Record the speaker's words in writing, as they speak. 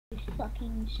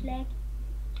fucking slag.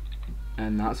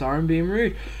 And that's Aaron being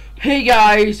rude. Hey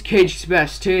guys, Cage's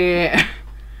Best here,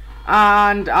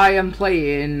 and I am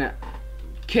playing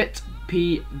Kit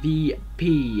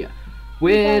PvP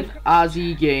with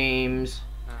Azzy Games.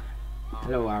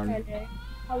 Hello, Aaron.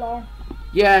 Hello.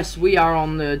 Yes, we are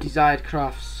on the Desired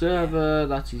Craft server.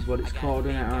 That is what it's called,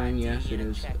 isn't it, Aaron? Yes, it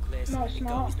is. No, it's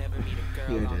not.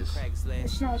 Here it is.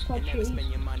 It's not. It's called cheese.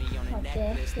 Like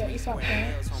this. It's like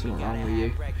that. Something wrong with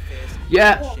you.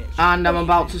 Yeah, and I'm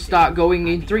about to start going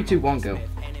in 3, 2, 1, go.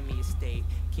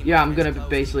 Yeah, I'm gonna be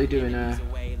basically doing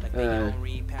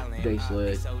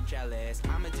basically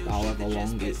however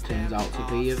long it turns out to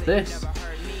be of this.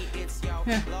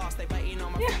 Yeah.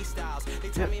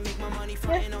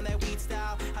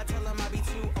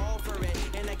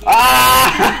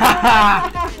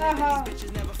 Ah!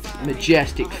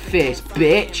 Majestic face,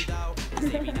 bitch.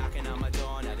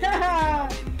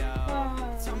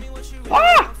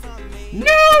 Ah!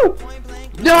 No!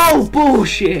 No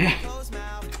bullshit.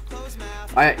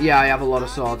 I have a lot of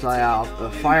swords. I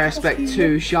have Fire Aspect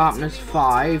 2, Sharpness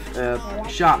 5,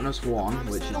 Sharpness 1,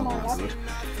 which isn't that good.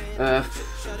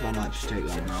 I might just take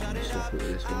that one out and swap it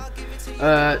with this one.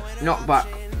 Knockback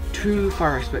 2,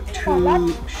 Fire Aspect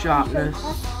 2, Sharpness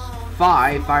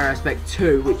 5, Fire Aspect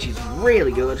 2, which is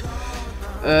really good.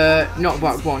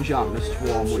 Knockback 1, Sharpness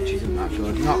 1, which isn't that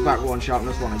good. Knockback 1,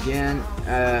 Sharpness 1 again.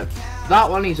 That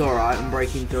one is alright. And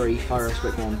Breaking 3, Fire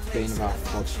Aspect 1, Bane of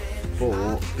Arthropods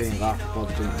 4. Bane of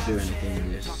Arthropods doesn't do anything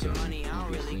in this, so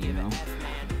obviously you know.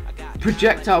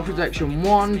 Projectile Protection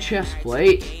 1,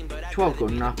 Chestplate, 12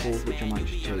 golden apples, which I might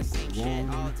just take one.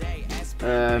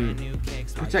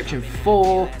 Protection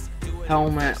 4,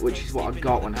 helmet, which is what I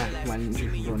got when I went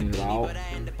just running about.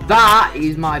 That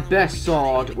is my best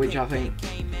sword, which I think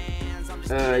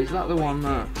is that the one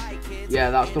that?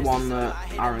 Yeah, that's the one that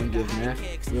Aaron gave me.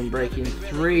 Breaking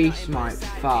 3, Smite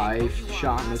 5,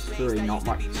 Sharpness 3,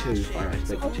 Knockback 2, Fire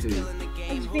Aspect 2.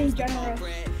 It's being generous.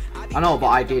 I know, but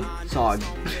I did sort of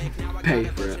pay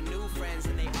for it.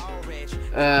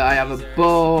 I have a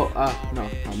bow. No,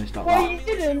 I missed out Well, that. you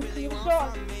didn't. You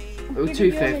sort It was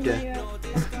 $2.50.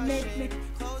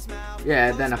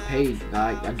 Yeah, then I paid.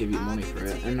 I give you money for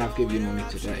it, and I've given you money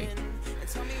today.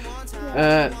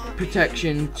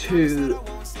 Protection 2,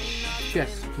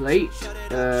 Chestplate,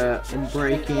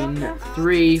 Unbreaking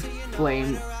 3,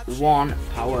 Flame 1,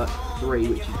 Power 3,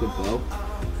 which is good bow.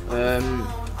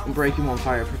 Unbreaking 1,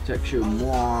 Fire Protection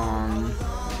 1.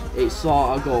 It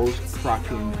sort of goes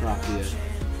crappy and crappier.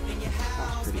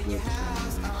 That's pretty good.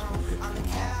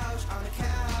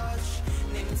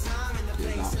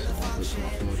 It's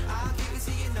not good.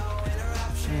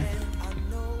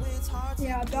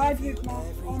 Yeah, I died with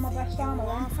all my best armor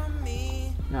then.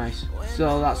 Nice.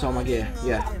 So that's all my gear.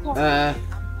 Yeah.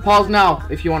 Pause now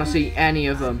if you want to see any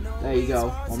of them. There you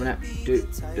go. 1 minute.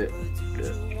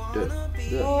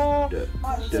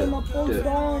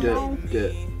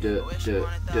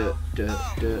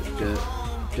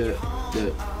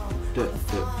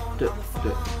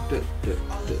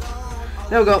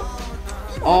 There we go.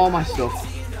 All my stuff.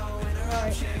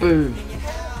 Right. Boom.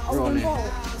 Running.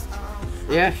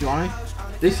 Yeah, if you want to.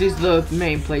 This is the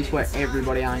main place where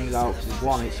everybody hangs out, because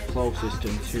 1, it's closest,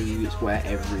 and 2, it's where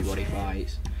everybody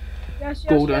fights. Yes,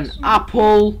 Golden yes.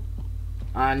 apple,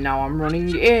 and now I'm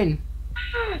running in.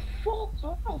 Ah, fuck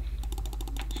off.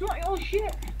 It's not your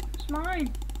shit. It's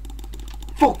mine.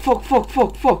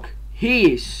 Fuck.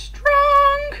 He is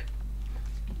strong.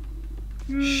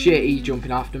 Shit, he's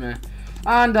jumping after me.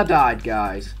 And I died,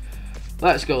 guys.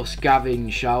 Let's go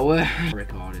scavenge, shall we?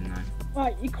 Recording then.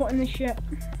 Right, you're cutting this shit.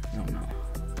 No.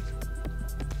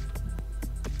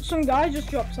 Some guy just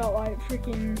drops out like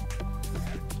freaking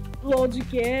loads of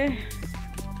gear.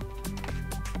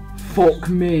 Fuck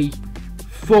me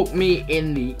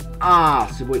in the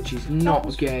ass, which is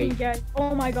not gay.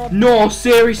 Oh my god. No,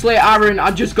 seriously, Aaron,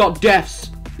 I just got Death's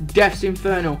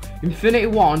Inferno. Infinity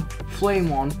 1, Flame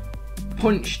 1,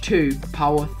 Punch 2,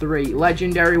 Power 3,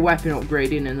 Legendary Weapon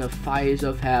upgrading, and the Fires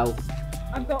of Hell.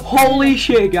 I've got Holy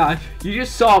shit, guys. You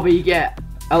just saw me get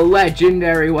a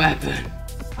Legendary Weapon.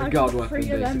 A god weapon,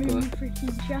 basically.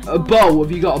 A bow,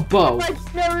 have you got a bow?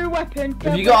 Legendary weapon.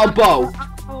 Have you got a bow?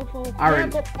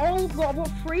 Aaron. Yeah, I've got about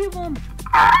 3 of them.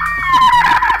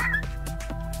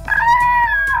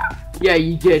 Yeah,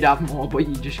 you did have more, but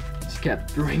you just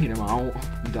kept bringing them out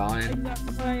and dying.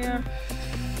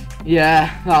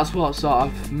 Yeah, that's what sort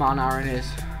of man Aaron is.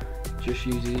 Just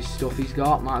uses his stuff he's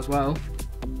got, might as well.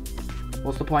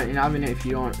 What's the point in having it if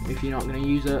you're not going to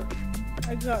use it?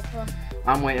 Exactly.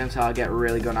 I'm waiting until I get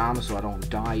really good armor so I don't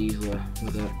die easily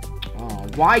with it. Oh,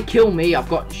 why kill me? I've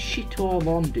got shit all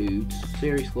on, dudes.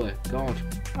 Seriously, God.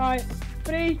 Right,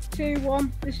 3, 2,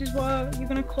 1. This is where you're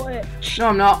gonna cut it. No,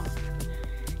 I'm not.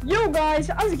 Yo guys,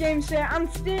 as a game say,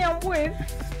 and today I'm with.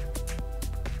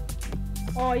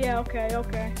 Oh yeah,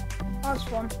 okay. That's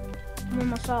fun. I'm with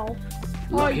myself.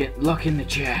 Look in the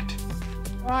chat.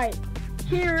 Right,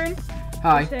 Kieran.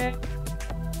 Hi.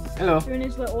 Hello. Doing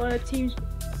his little Teams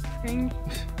thing.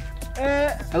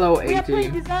 Hello, We have played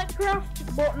 18.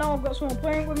 Designcraft, but now I've got someone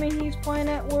playing with me. He's playing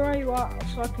it. Where are you at?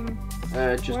 So I can.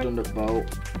 Just under boat.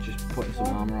 Just putting some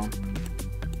armor on.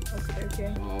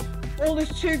 Okay. Oh. Oh, there's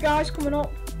 2 guys coming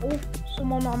up. Oh,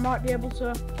 someone I might be able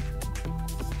to.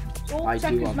 Oh, I do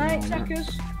seconds, have mate. an helmet.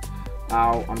 Seconds.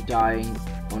 Ow, I'm dying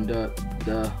under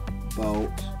the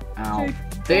boat. Ow. 2.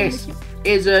 This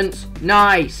isn't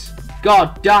nice.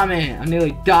 God damn it. I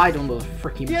nearly died under the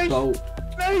freaking Yes. boat.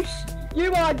 Moose,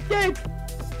 you are dead.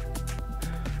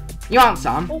 You aren't,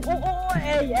 Sam. Oh,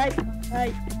 hey.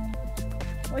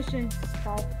 Listen,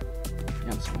 pal. You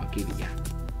aren't, Sam. I'll give it you.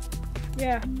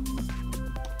 Yeah.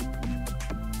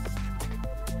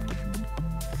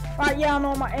 Right, yeah, I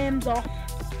know my aim's off.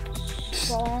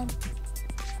 Spawn.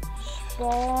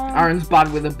 Aaron's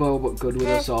bad with a bow, but good with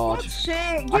a sword.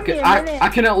 I I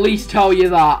can at least tell you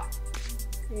that.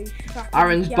 can.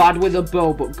 Aaron's bad with a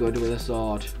bow, but good with a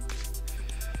sword.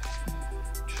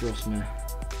 Trust me.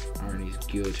 Aaron is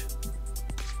good.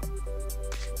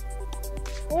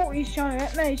 Oh, he's trying to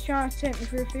hit me. He's trying to take me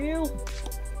for a fool.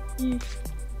 He's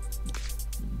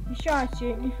trying to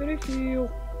take me for a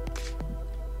fool.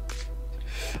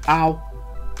 Ow.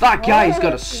 That guy's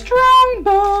got a strong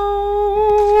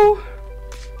bow.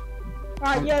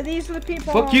 Right, yeah, these are the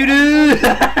people. Fuck you, dude.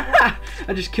 I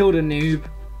just killed a noob.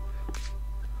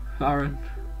 Aaron.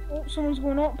 Oh, someone's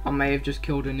going up. I may have just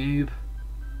killed a noob.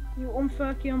 You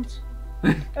unfair cunt.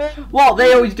 What?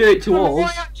 They always do it to I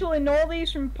us. actually know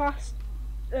these from past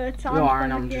times. No,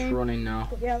 Aaron, I'm just running now.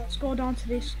 But yeah, let's go down to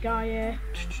this guy here.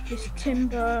 This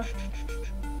Timber.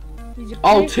 He's a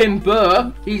Oh, pig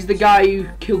Timber. He's the guy who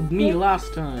killed me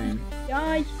last time.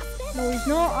 guy. No, he's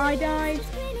not. I died.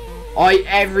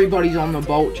 Everybody's on the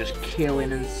boat just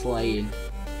killing and slaying.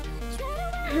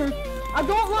 I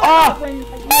don't like Ah! that when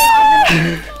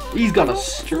like, He's got a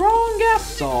strong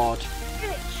ass sword.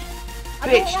 I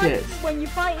don't Bitch like tits. when you're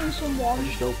fighting someone I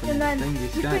just opened and then the thing, you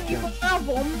this think guy you can. can have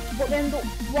them, but they end up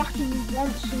whacking you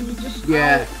once and you just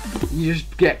Yeah, you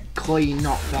just get clean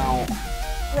knocked out.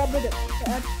 robbed it.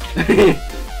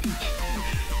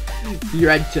 Your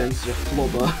head turns to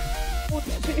flubber.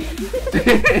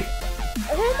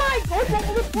 Oh my god, what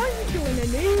were the point of doing a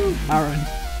noob? Aaron,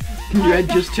 your head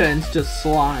just turns to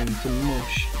slime, to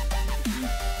mush.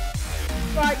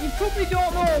 Right, you probably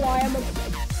don't know why I'm a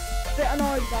bit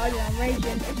annoyed by you, I'm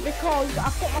raging. It's because I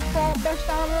put my best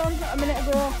armor on a minute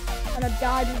ago and I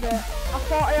died with it. I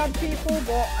thought I had people,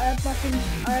 but I had nothing,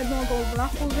 I had no golden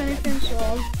apples or anything, so I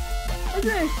was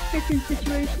in a sticking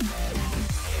situation.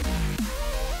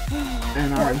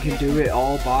 And Aaron can do it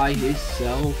all by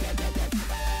himself.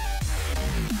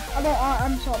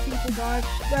 I'm sort of people guys.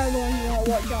 They're the ones you want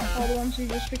to watch out for, the ones who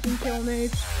just freaking kill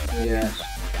noobs. Yeah.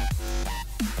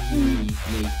 Me.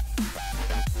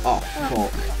 Oh,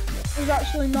 fuck. There's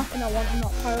actually nothing I want in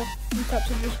that pile. Except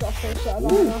I've just got a full set of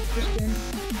armor. Just in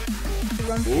to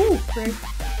run through.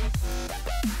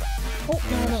 Oh,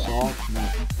 no. Sword? No,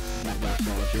 not got a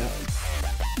sword yet.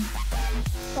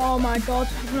 Oh my god.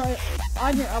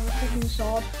 I didn't have a freaking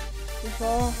sword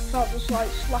before. So I was just like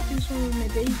slapping someone with my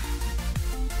beef.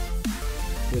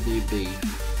 With your beef.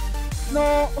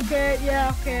 No, okay.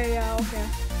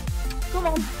 Come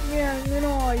on. Yeah, you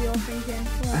know what you're thinking.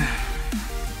 Come on.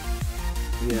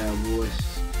 Yeah,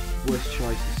 worst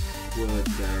choice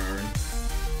words there, Aaron.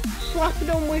 Slapping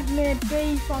them with me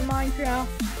beef on Minecraft.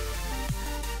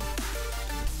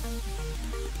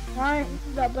 Right,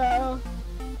 is that better?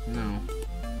 No,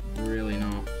 really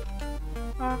not.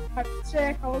 I'd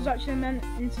say I was actually meant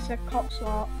to say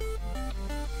cockslap.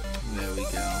 There we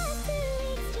go.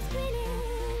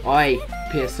 Oi,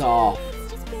 piss off.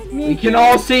 We can too.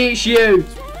 all see it's you!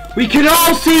 We can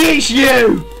all see it's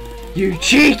you! You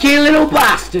cheeky little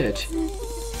bastard!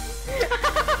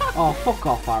 Oh, fuck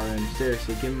off, Aaron.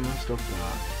 Seriously, give me my stuff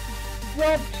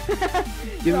back.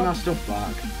 Give me my stuff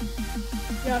back.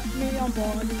 Yeah, me on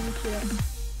board, I didn't see it.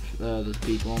 There's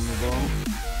people on the boat.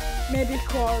 Maybe a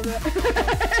quarter of it.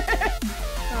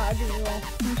 Nah, I didn't roll.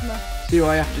 Come to me. See what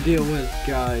I have to deal with,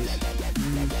 guys.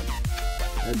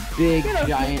 A big, Get up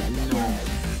giant here. knot.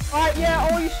 Alright, yeah,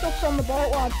 all your stuff's on the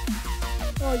boat, lad.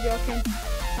 Oh, joking.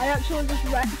 I actually just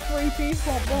wrecked 3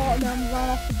 people on boat and then ran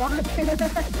off the back.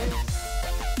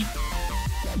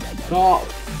 Stop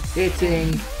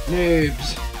hitting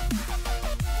noobs.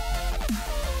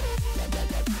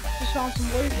 Just tie some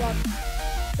blues, lad.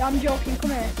 Yeah, I'm joking,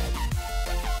 come here.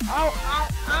 Ow, ow,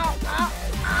 ow, ow,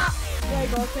 ow. There you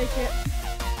go, take it.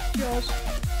 It's yours.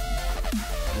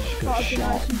 I just got That'd be shot.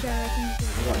 nice and generic.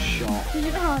 I got shot. Did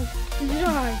you die? Did you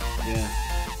die? Yeah.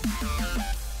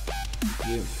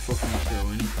 You didn't fucking throw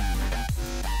anything at me.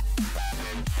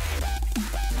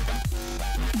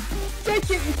 Take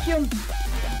it, you cunt.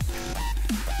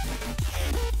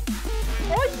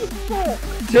 Oh, you fuck.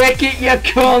 Take it, you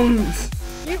cunt!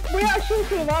 We actually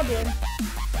could have had him.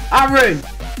 Aaron!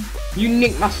 You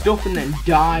nicked my stuff and then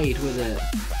died with it.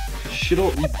 Shut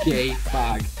up, you gay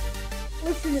fag.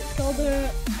 Listen, it's called a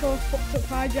fucked up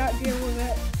hijack, deal with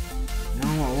it. No,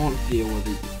 I won't deal with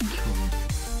it, you cunt.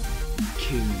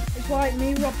 You cunt. It's like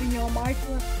me robbing your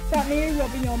micro. It's like me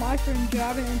robbing your micro and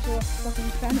driving it into a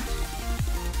fucking fence.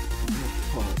 What the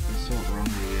fuck? There's something wrong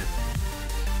with you.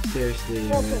 Seriously,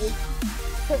 What's there is. it?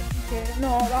 Fuck it.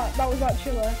 No, that was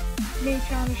actually me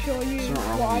trying to show you Something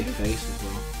what wrong I with your did. face as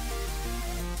well.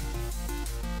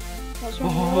 What's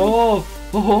wrong? Oh,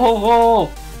 oh,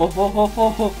 oh, oh, oh, oh,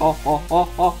 oh, oh, oh, oh,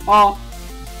 oh, oh.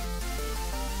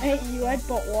 Hey, you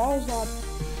headbutt walls, lad.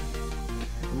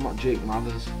 I'm not Jake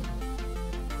Mathers.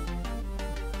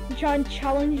 You try and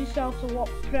challenge yourself to what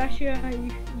pressure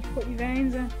you put your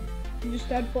veins in. You just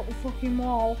headbutt the fucking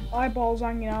wall, eyeballs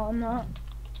hanging out and that.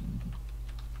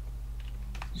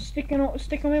 Stick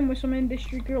them in with some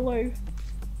industry glue.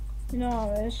 You know how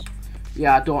it is.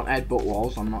 Yeah, I don't headbutt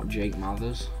walls. I'm not Jake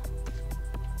Mathers.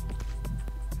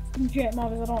 Jake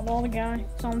Mathers, I don't know the guy.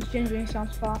 Sounds genuine,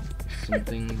 sounds fat.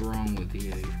 Something's wrong with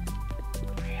you.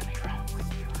 Really wrong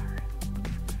with you, Aaron.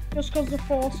 Just because the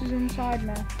force is inside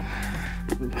me.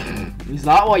 Is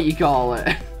that what you call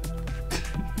it?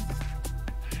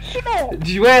 Shut up! Did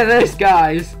you hear this,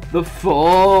 guys? The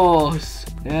Force.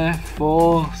 Yeah,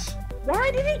 Force.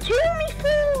 Why did he kill me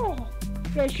for?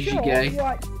 Yeah, you're sure. gay.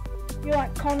 You're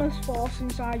like Connor's force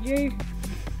inside you.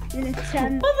 In a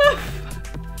tent. What the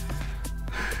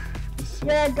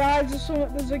Yeah, guys,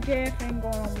 there's a gay thing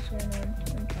going on between me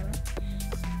and Connor.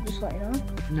 Just let you know.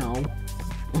 No.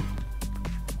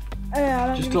 Yeah, I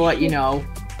don't Just give to a let you shit. know.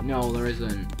 No, there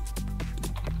isn't.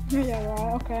 Yeah,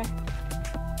 right, okay.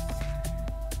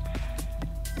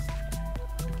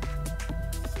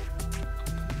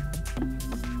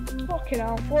 Fucking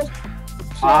hell.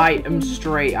 I am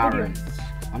straight, Aaron.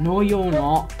 I know you're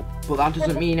not, but that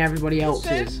doesn't mean everybody else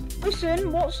is.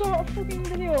 Listen, what sort of fucking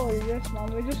video is this, man?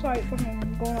 We're just like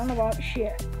fucking going on about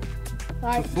shit.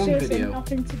 Like, It's a fun seriously, video.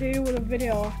 nothing to do with a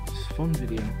video. It's a fun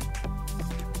video.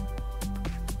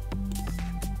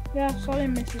 Yeah, sorry,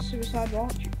 Mrs. Suicide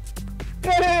Watch.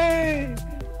 Hey!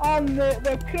 And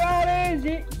the crowd is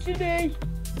it today.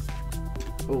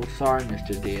 Oh, sorry,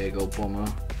 Mr. Diego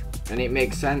Bummer. And it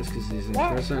makes sense because he's in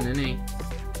What? prison, isn't he?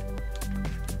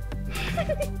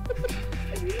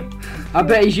 I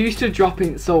bet he's used to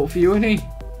dropping salt for you, isn't he?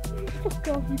 Fuck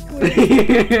off, you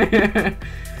twit.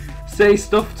 Say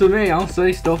stuff to me, I'll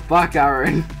say stuff back,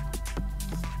 Aaron.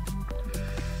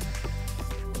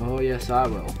 Oh yes, I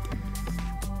will.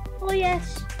 Oh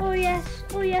yes, oh yes,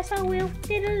 oh yes, I will.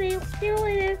 Diddly,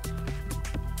 diddly.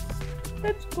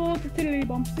 Let's go to Tiddly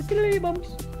Bumps, the Tiddly Bumps.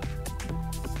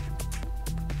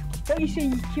 What you say,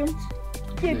 you cunt?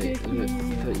 Get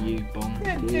That you bum,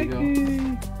 Diego.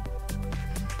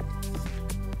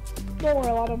 Don't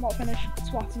worry, lad, I'm not finished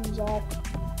swatting you all.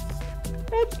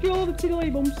 Let's go to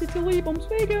Tiddly Bumps, the Tiddly Bumps.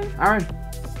 Where you go? Aaron,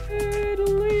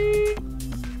 Tiddly,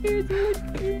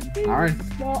 tiddly. Aaron.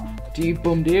 What? Do you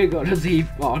bum Diego or does he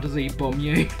bum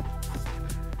you?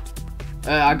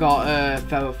 I got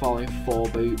Feather Falling 4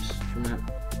 boots from it.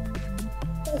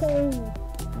 Oh,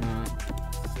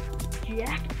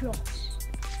 jackpot.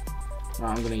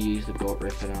 Right, I'm gonna use the gut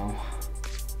ripper now.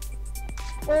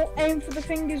 Oh, aim for the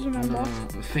fingers, remember?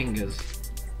 Fingers.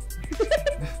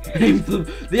 Aim for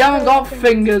they haven't got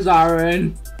fingers,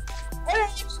 Aaron.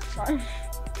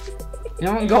 You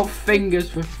haven't got fingers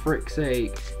for frick's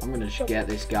sake. I'm gonna just get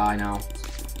this guy now.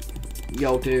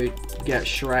 Yo, dude, get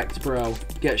Shrek'd, bro.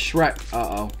 Get Shrek. Uh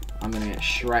oh, I'm gonna get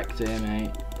Shrek'd here,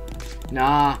 mate.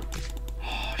 Nah.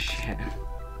 Oh shit.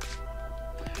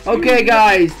 Okay,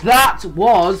 guys, that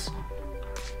was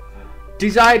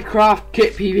Desired Craft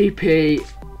Kit PvP.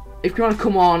 If you want to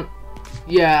come on,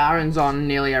 yeah, Aaron's on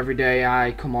nearly every day.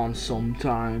 I come on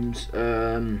sometimes.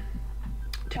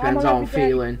 Depends how I'm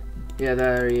feeling. Yeah,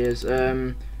 there he is.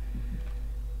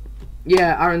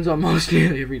 Yeah, Aaron's on most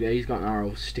nearly every day. He's got an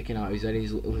arrow sticking out his head. He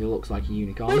looks like a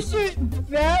unicorn. This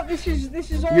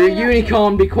is all. You're a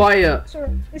unicorn. Be quiet. Sorry,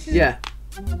 this is. Yeah.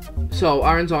 So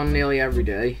Aaron's on nearly every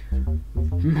day.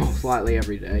 Most likely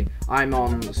every day. I'm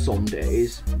on some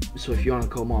days. So if you want to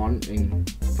come on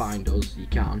and find us, you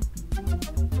can.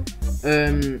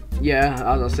 Yeah,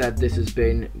 as I said, this has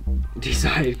been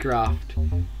Desired Craft,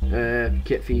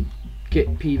 Kit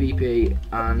PvP,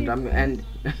 and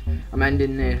I'm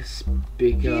ending this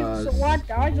because Jesus, a lag,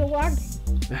 guys, a lag.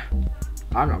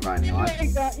 I'm not got any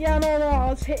lag. Yeah, no, I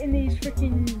was hitting these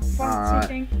freaking fancy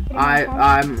things.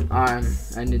 I'm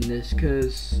ending this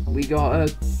because we got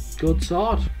a good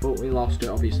sword, but we lost it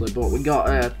obviously. But we got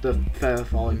the Feather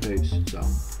Falling Boots, so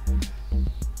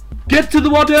get to the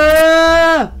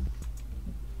water.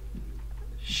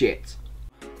 Shit.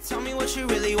 Tell me what you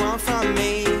really want from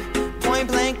me. Point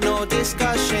blank, no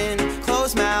discussion.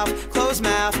 Close mouth,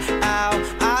 ow.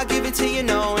 I'll give it to you,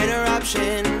 no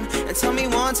interruption. And tell me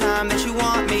one time that you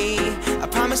want me. I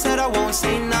promise that I won't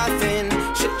say nothing.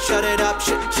 Shut it up,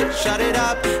 shut it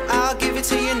up. I'll give it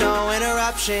to you, no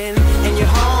interruption. And you're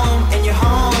home,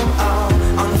 oh.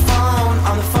 On the phone,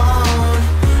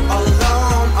 all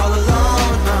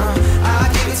alone,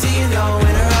 I'll give it to you, no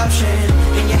interruption.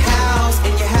 In your house,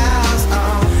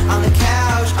 oh. On the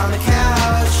couch,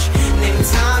 name the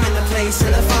time and the place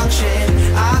and the function.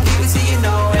 I'll